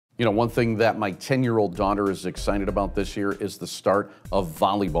You know, one thing that my 10-year-old daughter is excited about this year is the start of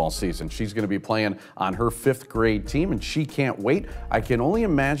volleyball season. She's going to be playing on her 5th grade team, and she can't wait. I can only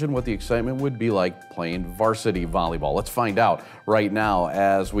imagine what the excitement would be like playing varsity volleyball. Let's find out right now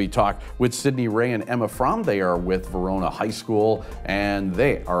as we talk with Sydney Ray and Emma Fromm. They are with Verona High School, and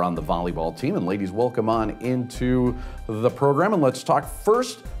they are on the volleyball team. And ladies, welcome on into the program. And let's talk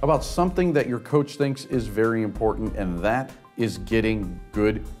first about something that your coach thinks is very important, and that is getting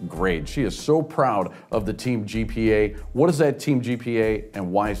good grades. She is so proud of the team GPA. What is that team GPA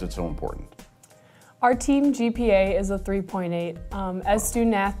and why is it so important? Our team GPA is a 3.8. As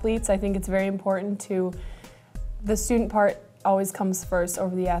student athletes, I think it's very important to, the student part always comes first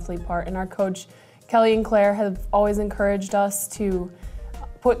over the athlete part. And our coach, Kelly and Claire, have always encouraged us to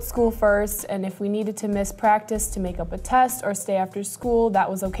put school first, and if we needed to miss practice to make up a test or stay after school, that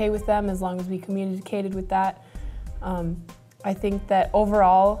was okay with them as long as we communicated with that. I think that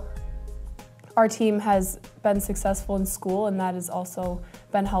overall, our team has been successful in school, and that has also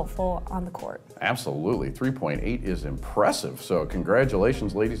been helpful on the court. Absolutely. 3.8 is impressive. So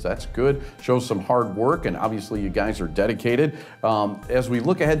congratulations, ladies. That's good. Shows some hard work, and obviously you guys are dedicated. As we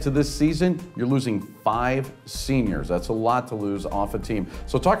look ahead to this season, you're losing 5 seniors. That's a lot to lose off a team.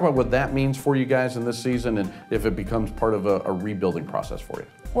 So talk about what that means for you guys in this season and if it becomes part of a rebuilding process for you.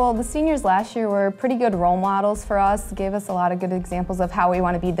 Well, the seniors last year were pretty good role models for us, gave us a lot of good examples of how we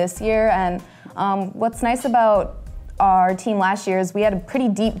want to be this year. And what's nice about our team last year is we had a pretty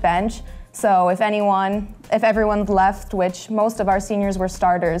deep bench. So if everyone left, which most of our seniors were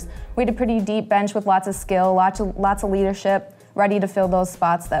starters, we had a pretty deep bench with lots of skill, lots of leadership, ready to fill those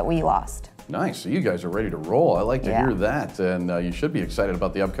spots that we lost. Nice. So you guys are ready to roll. I like to hear that, and you should be excited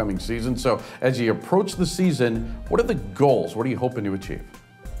about the upcoming season. So as you approach the season, what are the goals? What are you hoping to achieve?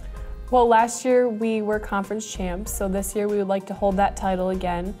 Well, last year we were conference champs, so this year we would like to hold that title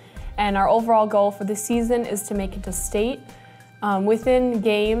again. And our overall goal for the season is to make it to state. Within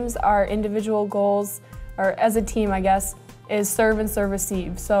games, our individual goals, or as a team, I guess, is serve and serve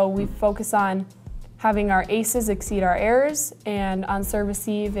receive. So we focus on having our aces exceed our errors, and on serve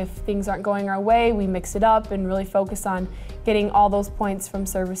receive, if things aren't going our way, we mix it up and really focus on getting all those points from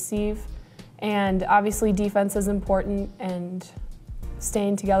serve receive. And obviously defense is important, and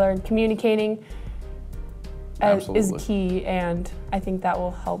staying together and communicating is key, and I think that will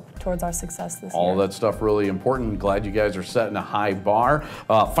help towards our success this year. All that stuff really important. Glad you guys are setting a high bar.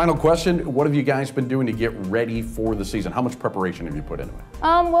 Final question, what have you guys been doing to get ready for the season? How much preparation have you put into it?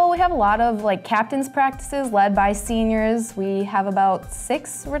 Well, we have a lot of captain's practices led by seniors. We have about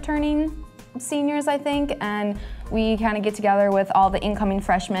 6 returning seniors, I think, and we kind of get together with all the incoming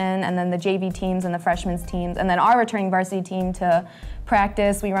freshmen and then the JV teams and the freshmen's teams and then our returning varsity team to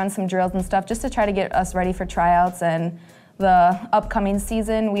practice. We run some drills and stuff just to try to get us ready for tryouts and the upcoming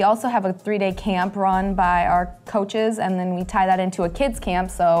season. We also have a 3-day camp run by our coaches, and then we tie that into a kids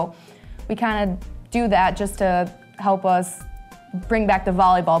camp, so we kind of do that just to help us bring back the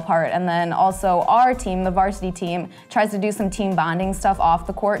volleyball part. And then also our team, the varsity team, tries to do some team bonding stuff off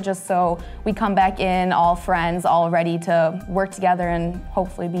the court just so we come back in all friends, all ready to work together and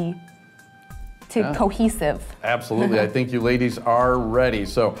hopefully be cohesive. Absolutely. I think you ladies are ready.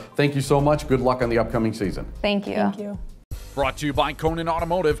 So thank you so much. Good luck on the upcoming season. Thank you. Thank you. Brought to you by Conan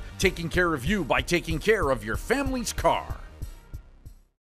Automotive, taking care of you by taking care of your family's car.